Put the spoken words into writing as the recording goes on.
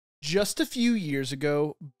Just a few years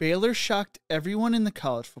ago, Baylor shocked everyone in the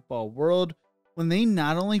college football world when they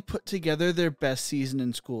not only put together their best season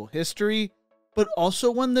in school history, but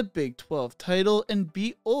also won the Big 12 title and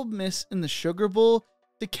beat Ole Miss in the Sugar Bowl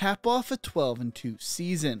to cap off a 12-2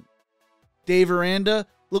 season. Dave Aranda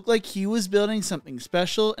looked like he was building something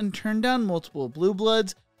special and turned down multiple blue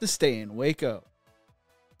bloods to stay in Waco.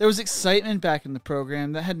 There was excitement back in the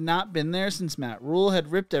program that had not been there since Matt Rhule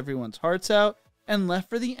had ripped everyone's hearts out and left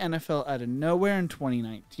for the NFL out of nowhere in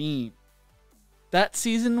 2019. That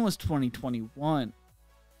season was 2021.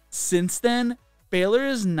 Since then, Baylor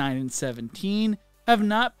is 9-17, have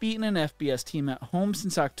not beaten an FBS team at home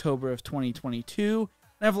since October of 2022,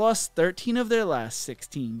 and have lost 13 of their last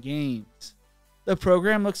 16 games. The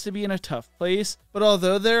program looks to be in a tough place, but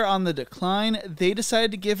although they're on the decline, they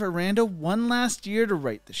decided to give Aranda one last year to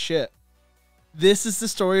right the ship. This is the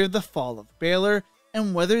story of the fall of Baylor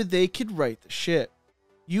and whether they could right the ship.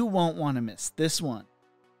 You won't want to miss this one.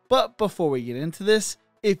 But before we get into this,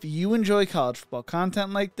 if you enjoy college football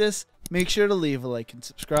content like this, make sure to leave a like and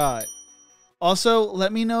subscribe. Also,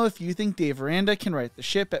 let me know if you think Dave Aranda can right the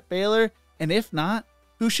ship at Baylor, and if not,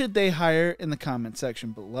 who should they hire in the comment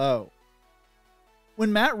section below.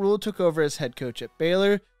 When Matt Rhule took over as head coach at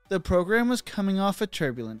Baylor, the program was coming off a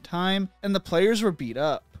turbulent time, and the players were beat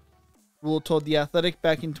up. Rhule told The Athletic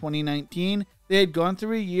back in 2019 they had gone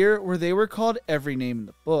through a year where they were called every name in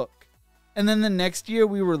the book, and then the next year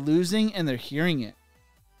we were losing and they're hearing it.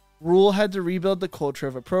 Rhule had to rebuild the culture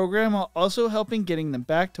of a program while also helping getting them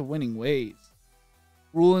back to winning ways.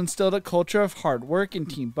 Rhule instilled a culture of hard work and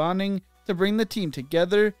team bonding to bring the team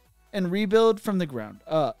together and rebuild from the ground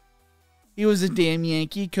up. He was a damn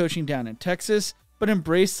Yankee coaching down in Texas, but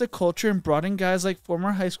embraced the culture and brought in guys like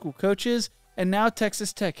former high school coaches and now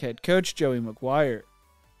Texas Tech head coach Joey McGuire.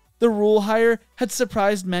 The Rhule hire had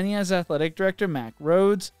surprised many as athletic director Matt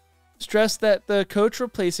Rhodes stressed that the coach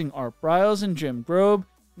replacing Art Briles and Jim Grobe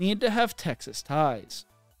needed to have Texas ties.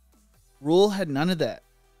 Rhule had none of that.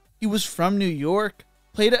 He was from New York,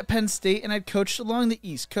 played at Penn State, and had coached along the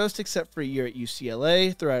East Coast except for a year at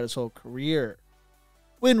UCLA throughout his whole career.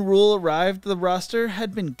 When Rhule arrived, the roster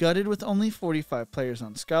had been gutted with only 45 players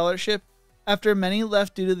on scholarship after many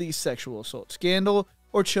left due to the sexual assault scandal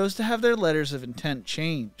or chose to have their letters of intent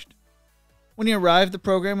changed. When he arrived, the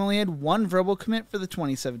program only had one verbal commit for the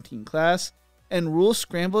 2017 class, and Rhule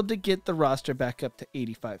scrambled to get the roster back up to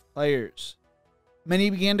 85 players. Many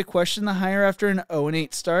began to question the hire after an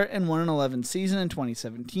 0-8 start and 1-11 season in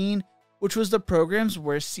 2017, which was the program's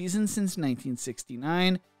worst season since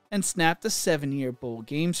 1969 and snapped a 7-year bowl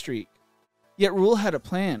game streak. Yet Rhule had a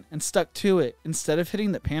plan and stuck to it instead of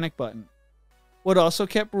hitting the panic button. What also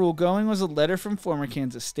kept Rhule going was a letter from former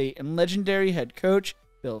Kansas State and legendary head coach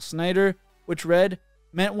Bill Snyder, which read,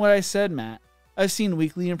 "Meant what I said, Matt. I've seen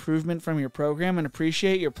weekly improvement from your program and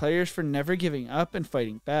appreciate your players for never giving up and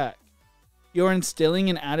fighting back. You're instilling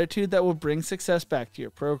an attitude that will bring success back to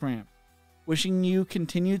your program. Wishing you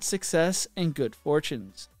continued success and good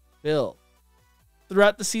fortunes. Bill."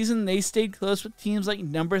 Throughout the season, they stayed close with teams like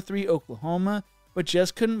number 3 Oklahoma, but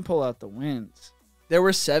just couldn't pull out the wins. There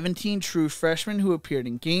were 17 true freshmen who appeared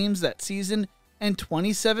in games that season and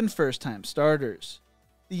 27 first-time starters.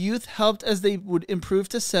 The youth helped as they would improve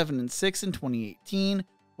to 7-6 in 2018,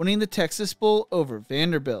 winning the Texas Bowl over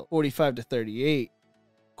Vanderbilt, 45-38.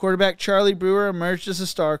 Quarterback Charlie Brewer emerged as a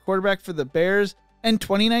star quarterback for the Bears, and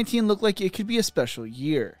 2019 looked like it could be a special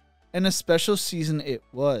year, and a special season it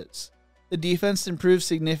was. The defense improved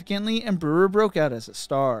significantly, and Brewer broke out as a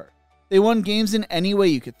star. They won games in any way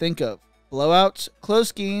you could think of: blowouts,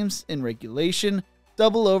 close games in regulation,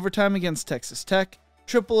 double overtime against Texas Tech,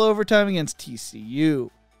 triple overtime against TCU.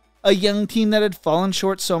 A young team that had fallen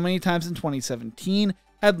short so many times in 2017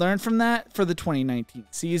 had learned from that for the 2019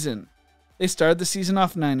 season. They started the season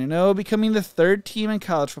off 9-0, becoming the third team in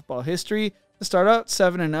college football history to start out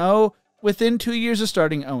 7-0 within 2 years of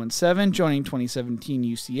starting 0-7, joining 2017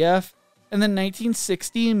 UCF and the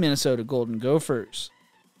 1960 Minnesota Golden Gophers.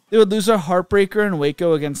 They would lose a heartbreaker in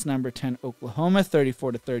Waco against number 10 Oklahoma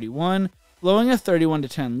 34-31, blowing a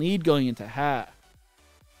 31-10 lead going into half.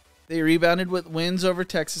 They rebounded with wins over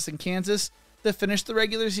Texas and Kansas to finish the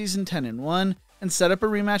regular season 10-1 and set up a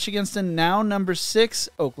rematch against a now number 6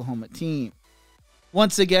 Oklahoma team.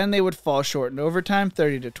 Once again, they would fall short in overtime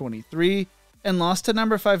 30-23 and lost to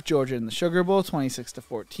number 5 Georgia in the Sugar Bowl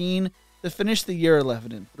 26-14 to finish the year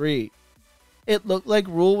 11-3. It looked like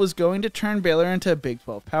Rhule was going to turn Baylor into a Big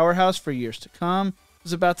 12 powerhouse for years to come,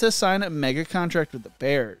 was about to sign a mega contract with the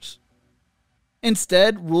Bears.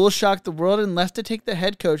 Instead, Rhule shocked the world and left to take the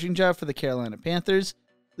head coaching job for the Carolina Panthers,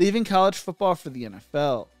 leaving college football for the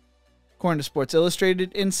NFL. According to Sports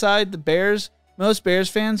Illustrated, inside the Bears, most Bears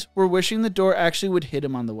fans were wishing the door actually would hit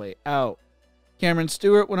him on the way out. Cameron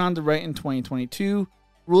Stewart went on to write in 2022,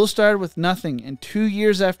 Rhule started with nothing, and 2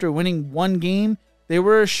 years after winning one game, they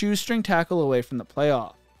were a shoestring tackle away from the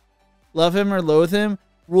playoff. Love him or loathe him,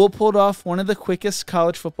 Rhule pulled off one of the quickest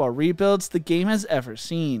college football rebuilds the game has ever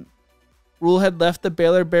seen. Rhule had left the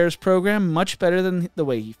Baylor Bears program much better than the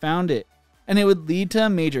way he found it, and it would lead to a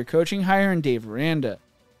major coaching hire in Dave Aranda,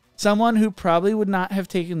 someone who probably would not have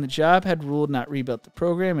taken the job had Rhule not rebuilt the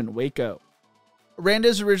program in Waco. Aranda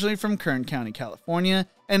is originally from Kern County, California,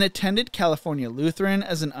 and attended California Lutheran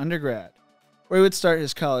as an undergrad, where he would start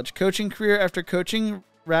his college coaching career after coaching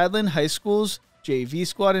Radlin High School's JV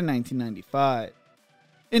squad in 1995.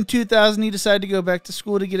 In 2000, he decided to go back to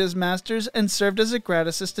school to get his master's and served as a grad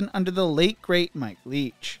assistant under the late, great Mike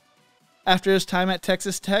Leach. After his time at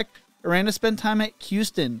Texas Tech, Aranda spent time at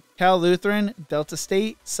Houston, Cal Lutheran, Delta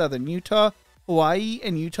State, Southern Utah, Hawaii,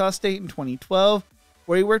 and Utah State in 2012,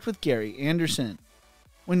 where he worked with Gary Anderson.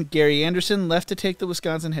 When Gary Anderson left to take the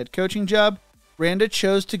Wisconsin head coaching job, Aranda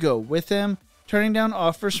chose to go with him, turning down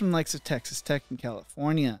offers from the likes of Texas Tech and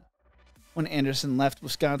California. When Anderson left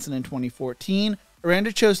Wisconsin in 2014,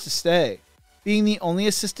 Aranda chose to stay, being the only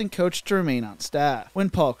assistant coach to remain on staff when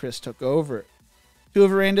Paul Chryst took over. 2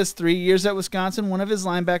 of Aranda's 3 years at Wisconsin, one of his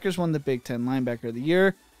linebackers won the Big Ten Linebacker of the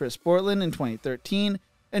Year, Chris Portland in 2013,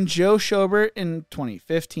 and Joe Schobert in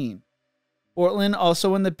 2015. Portland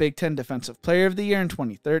also won the Big Ten Defensive Player of the Year in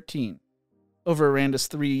 2013. Over Aranda's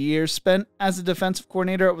 3 years spent as a defensive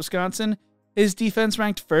coordinator at Wisconsin, his defense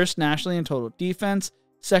ranked first nationally in total defense,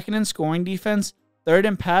 second in scoring defense, third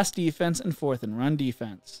in pass defense, and fourth in run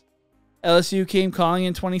defense. LSU came calling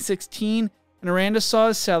in 2016, and Aranda saw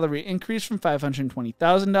his salary increase from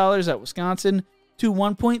 $520,000 at Wisconsin to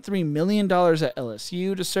 $1.3 million at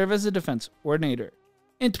LSU to serve as a defensive coordinator.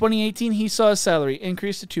 In 2018, he saw his salary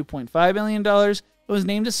increase to $2.5 million and was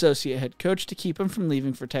named associate head coach to keep him from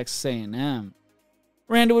leaving for Texas A&M.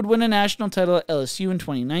 Aranda would win a national title at LSU in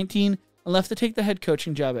 2019 and left to take the head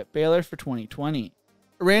coaching job at Baylor for 2020.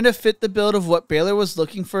 Aranda fit the build of what Baylor was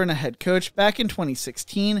looking for in a head coach back in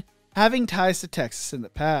 2016, having ties to Texas in the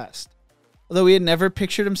past. Although he had never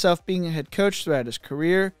pictured himself being a head coach throughout his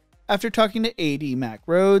career, after talking to AD Mac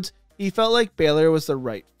Rhodes, he felt like Baylor was the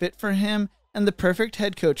right fit for him and the perfect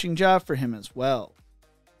head coaching job for him as well.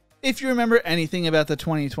 If you remember anything about the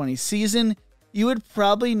 2020 season, you would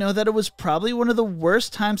probably know that it was probably one of the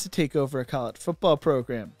worst times to take over a college football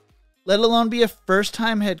program, let alone be a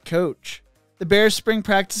first-time head coach. The Bears' spring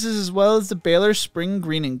practices as well as the Baylor spring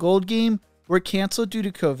green and gold game were canceled due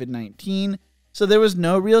to COVID-19, so there was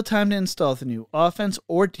no real time to install the new offense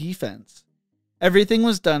or defense. Everything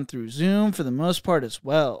was done through Zoom for the most part as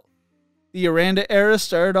well. The Aranda era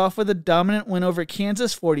started off with a dominant win over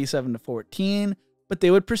Kansas 47-14, but they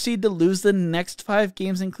would proceed to lose the next 5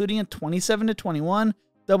 games, including a 27-21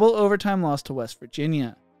 double overtime loss to West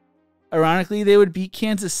Virginia. Ironically, they would beat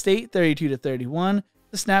Kansas State 32-31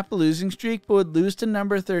 to snap the losing streak, but would lose to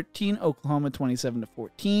number 13 Oklahoma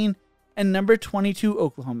 27-14 and number 22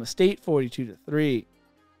 Oklahoma State 42-3.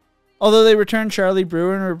 Although they returned Charlie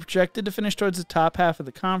Brewer and were projected to finish towards the top half of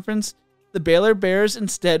the conference, the Baylor Bears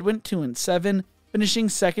instead went 2-7, finishing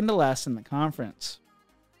second to last in the conference.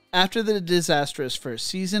 After the disastrous first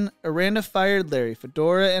season, Aranda fired Larry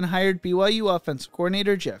Fedora and hired BYU offensive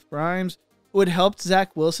coordinator Jeff Grimes, who had helped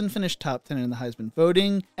Zach Wilson finish top 10 in the Heisman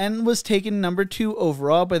voting and was taken number 2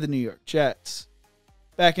 overall by the New York Jets.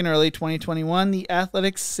 Back in early 2021, the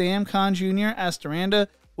Athletics' Sam Kahn Jr. asked Aranda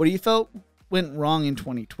what he felt went wrong in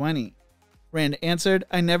 2020. Aranda answered,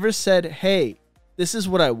 "I never said, hey, this is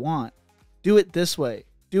what I want. Do it this way.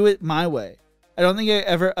 Do it my way. I don't think I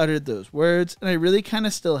ever uttered those words, and I really kind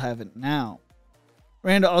of still haven't now."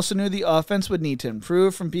 Aranda also knew the offense would need to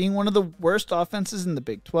improve from being one of the worst offenses in the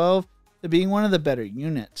Big 12 to being one of the better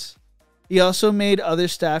units. He also made other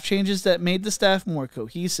staff changes that made the staff more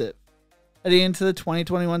cohesive. Heading into the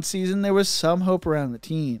 2021 season, there was some hope around the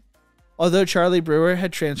team. Although Charlie Brewer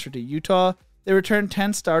had transferred to Utah, they returned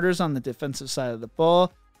 10 starters on the defensive side of the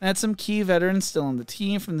ball and had some key veterans still on the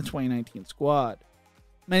team from the 2019 squad.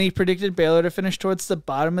 Many predicted Baylor to finish towards the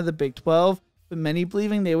bottom of the Big 12, with many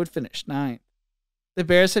believing they would finish 9th. The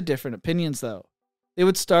Bears had different opinions, though. They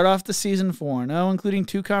would start off the season 4-0, including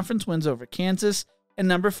 2 conference wins over Kansas and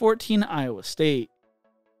number 14 Iowa State.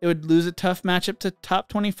 They would lose a tough matchup to top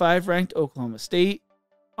 25 ranked Oklahoma State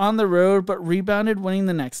on the road, but rebounded, winning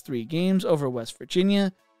the next 3 games over West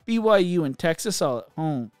Virginia, BYU, and Texas all at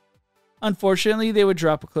home. Unfortunately, they would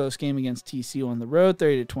drop a close game against TCU on the road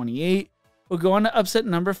 30-28, would go on to upset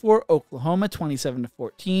number 4 Oklahoma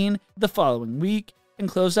 27-14 the following week, and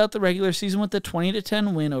closed out the regular season with a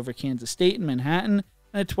 20-10 win over Kansas State in Manhattan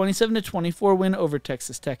and a 27-24 win over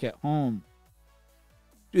Texas Tech at home.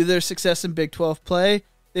 Due to their success in Big 12 play,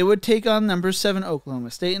 they would take on number 7 Oklahoma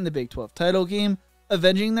State in the Big 12 title game,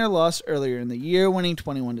 avenging their loss earlier in the year, winning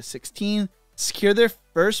 21-16, to secure their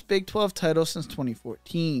first Big 12 title since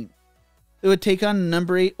 2014. They would take on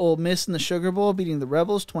number 8 Ole Miss in the Sugar Bowl, beating the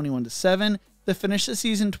Rebels 21-7 to finish the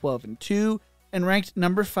season 12-2, and ranked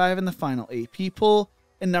number 5 in the final AP poll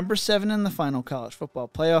and number 7 in the final college football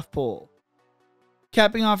playoff poll,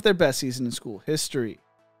 capping off their best season in school history.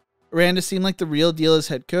 Aranda seemed like the real deal as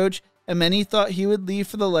head coach, and many thought he would leave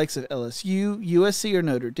for the likes of LSU, USC, or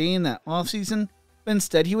Notre Dame that offseason, but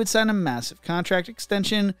instead he would sign a massive contract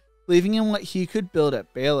extension, believing in what he could build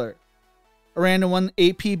at Baylor. Aranda won the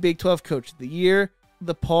AP Big 12 Coach of the Year,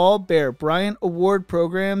 the Paul Bear Bryant Award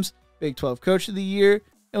Program's Big 12 Coach of the Year,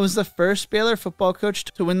 and was the first Baylor football coach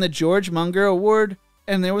to win the George Munger Award,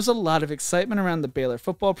 and there was a lot of excitement around the Baylor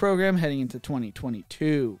football program heading into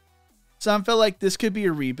 2022. Some felt like this could be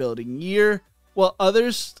a rebuilding year, while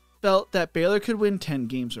others felt that Baylor could win 10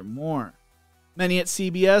 games or more. Many at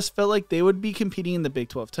CBS felt like they would be competing in the Big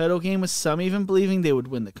 12 title game, with some even believing they would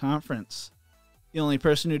win the conference. The only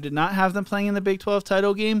person who did not have them playing in the Big 12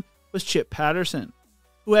 title game was Chip Patterson,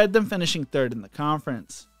 who had them finishing third in the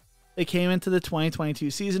conference. They came into the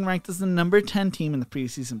 2022 season ranked as the number 10 team in the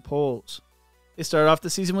preseason polls. They started off the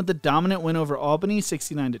season with a dominant win over Albany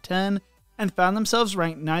 69-10 and found themselves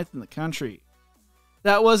ranked 9th in the country.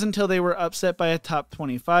 That was until they were upset by a top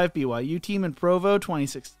 25 BYU team in Provo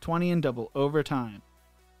 26-20 in double overtime.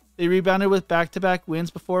 They rebounded with back-to-back wins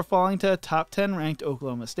before falling to a top 10 ranked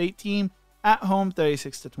Oklahoma State team at home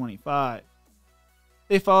 36-25.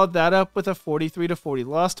 They followed that up with a 43-40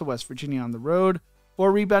 loss to West Virginia on the road,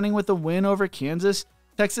 before rebounding with a win over Kansas,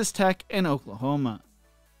 Texas Tech, and Oklahoma.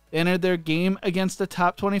 They entered their game against the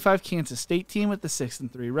top 25 Kansas State team with a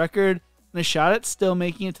 6-3 record and a shot at still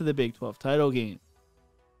making it to the Big 12 title game.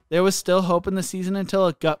 There was still hope in the season until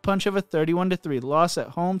a gut punch of a 31-3 loss at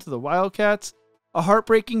home to the Wildcats, a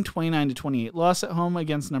heartbreaking 29-28 loss at home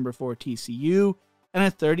against number 4 TCU, and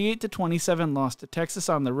a 38-27 loss to Texas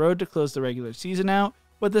on the road to close the regular season out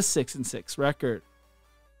with a 6-6 record.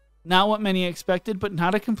 Not what many expected, but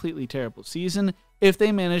not a completely terrible season if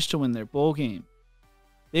they managed to win their bowl game.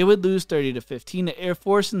 They would lose 30-15 to Air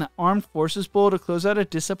Force in the Armed Forces Bowl to close out a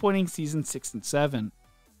disappointing season 6-7.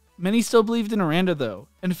 Many still believed in Aranda though,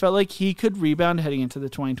 and felt like he could rebound heading into the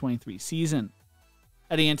 2023 season.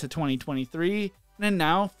 Heading into 2023, in a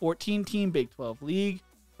now 14-team Big 12 league,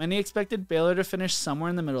 many expected Baylor to finish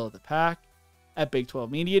somewhere in the middle of the pack. At Big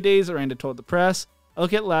 12 Media Days, Aranda told the press, "I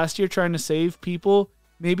look at last year trying to save people,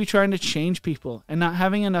 maybe trying to change people, and not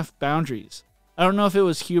having enough boundaries. I don't know if it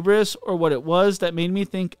was hubris or what it was that made me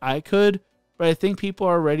think I could, but I think people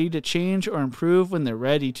are ready to change or improve when they're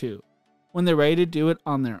ready to do it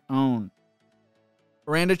on their own."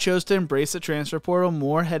 Aranda chose to embrace the transfer portal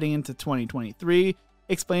more heading into 2023,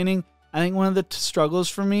 explaining, "I think one of the struggles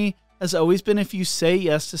for me has always been if you say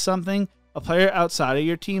yes to something, a player outside of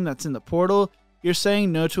your team that's in the portal, you're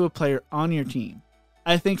saying no to a player on your team.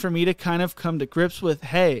 I think for me to kind of come to grips with,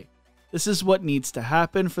 hey, this is what needs to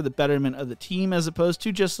happen for the betterment of the team, as opposed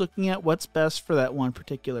to just looking at what's best for that one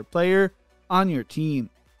particular player on your team."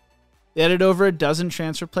 They added over a dozen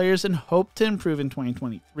transfer players and hoped to improve in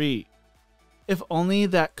 2023. If only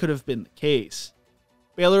that could have been the case.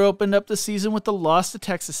 Baylor opened up the season with a loss to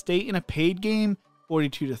Texas State in a paid game,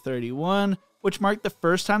 42-31, which marked the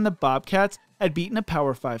first time the Bobcats had beaten a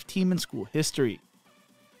Power 5 team in school history.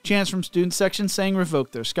 Chants from student sections saying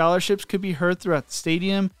revoke their scholarships could be heard throughout the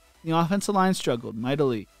stadium, and the offensive line struggled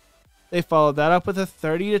mightily. They followed that up with a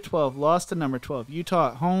 30-12 loss to number 12 Utah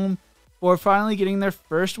at home, before finally getting their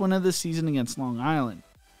first win of the season against Long Island.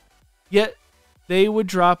 Yet, they would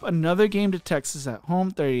drop another game to Texas at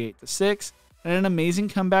home 38-6, and an amazing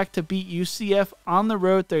comeback to beat UCF on the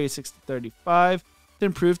road 36-35 to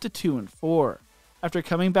improve to 2-4, after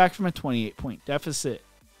coming back from a 28-point deficit.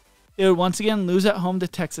 They would once again lose at home to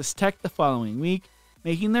Texas Tech the following week,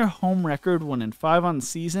 making their home record 1-5 on the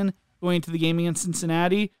season. Going into the game against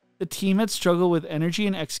Cincinnati, the team had struggled with energy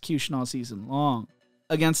and execution all season long.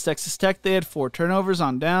 Against Texas Tech, they had 4 turnovers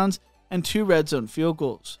on downs and 2 red zone field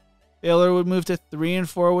goals. Baylor would move to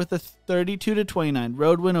 3-4 with a 32-29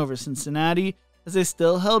 road win over Cincinnati, as they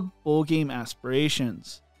still held bowl game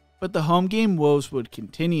aspirations. But the home game woes would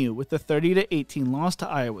continue, with a 30-18 loss to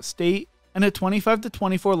Iowa State, and a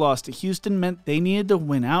 25-24 loss to Houston meant they needed to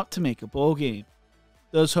win out to make a bowl game.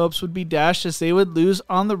 Those hopes would be dashed as they would lose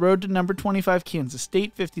on the road to number 25 Kansas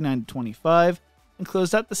State 59-25, and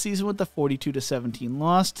closed out the season with a 42-17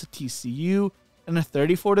 loss to TCU and a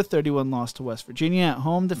 34-31 loss to West Virginia at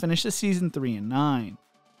home to finish the season 3-9.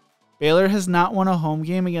 Baylor has not won a home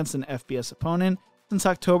game against an FBS opponent since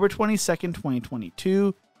October 22,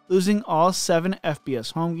 2022, losing all 7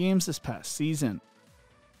 FBS home games this past season.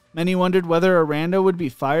 Many wondered whether Aranda would be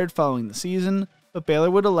fired following the season, but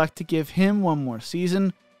Baylor would elect to give him one more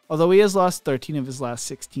season, although he has lost 13 of his last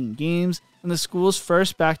 16 games in the school's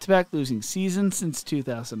first back-to-back losing season since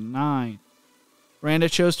 2009. Aranda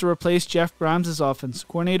chose to replace Jeff Grimes as offensive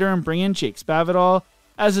coordinator and bring in Jake Spavital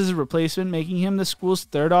as his replacement, making him the school's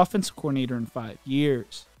 3rd offensive coordinator in 5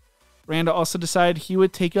 years. Aranda also decided he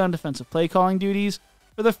would take on defensive play calling duties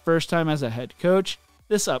for the first time as a head coach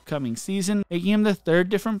this upcoming season, making him the 3rd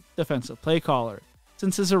different defensive play caller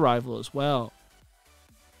since his arrival as well.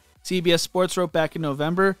 CBS Sports wrote back in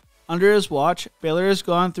November, under his watch, Baylor has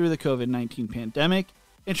gone through the COVID-19 pandemic,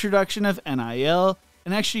 introduction of NIL,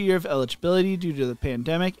 an extra year of eligibility due to the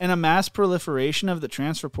pandemic, and a mass proliferation of the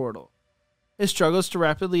transfer portal. His struggles to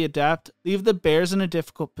rapidly adapt leave the Bears in a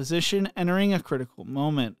difficult position entering a critical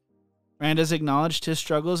moment. Aranda has acknowledged his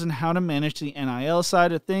struggles in how to manage the NIL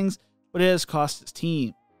side of things, but it has cost his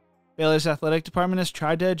team. Baylor's athletic department has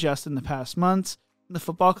tried to adjust in the past months, and the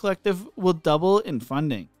football collective will double in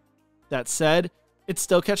funding. That said, it's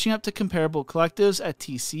still catching up to comparable collectives at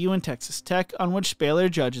TCU and Texas Tech, on which Baylor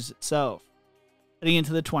judges itself. Heading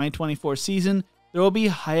into the 2024 season, there will be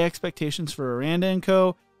high expectations for Aranda and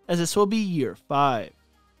co., as this will be year 5.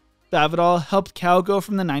 Spavital helped Cal go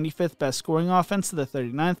from the 95th best scoring offense to the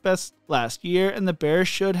 39th best last year, and the Bears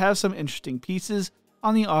should have some interesting pieces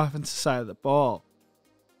on the offensive side of the ball.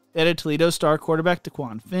 They added Toledo star quarterback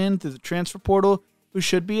Daquan Finn through the transfer portal, who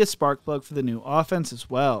should be a spark plug for the new offense as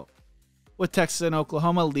well. With Texas and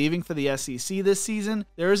Oklahoma leaving for the SEC this season,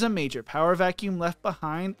 there is a major power vacuum left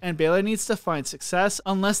behind, and Baylor needs to find success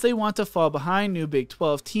unless they want to fall behind new Big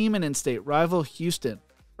 12 team and in-state rival Houston.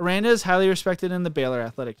 Aranda is highly respected in the Baylor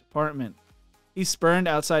athletic department. He spurned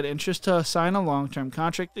outside interest to sign a long-term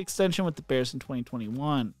contract extension with the Bears in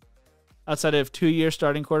 2021. Outside of 2-year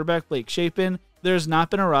starting quarterback Blake Shapen, there has not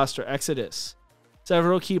been a roster exodus.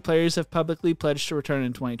 Several key players have publicly pledged to return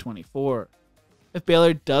in 2024. If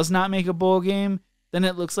Baylor does not make a bowl game, then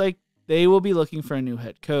it looks like they will be looking for a new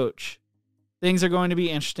head coach. Things are going to be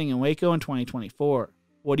interesting in Waco in 2024.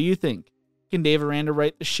 What do you think? Can Dave Aranda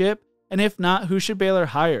right the ship? And if not, who should Baylor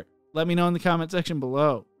hire? Let me know in the comment section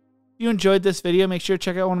below. If you enjoyed this video, make sure to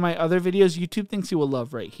check out one of my other videos YouTube thinks you will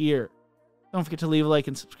love right here. Don't forget to leave a like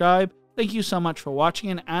and subscribe. Thank you so much for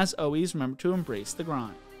watching, and as always, remember to embrace the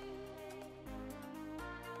grind.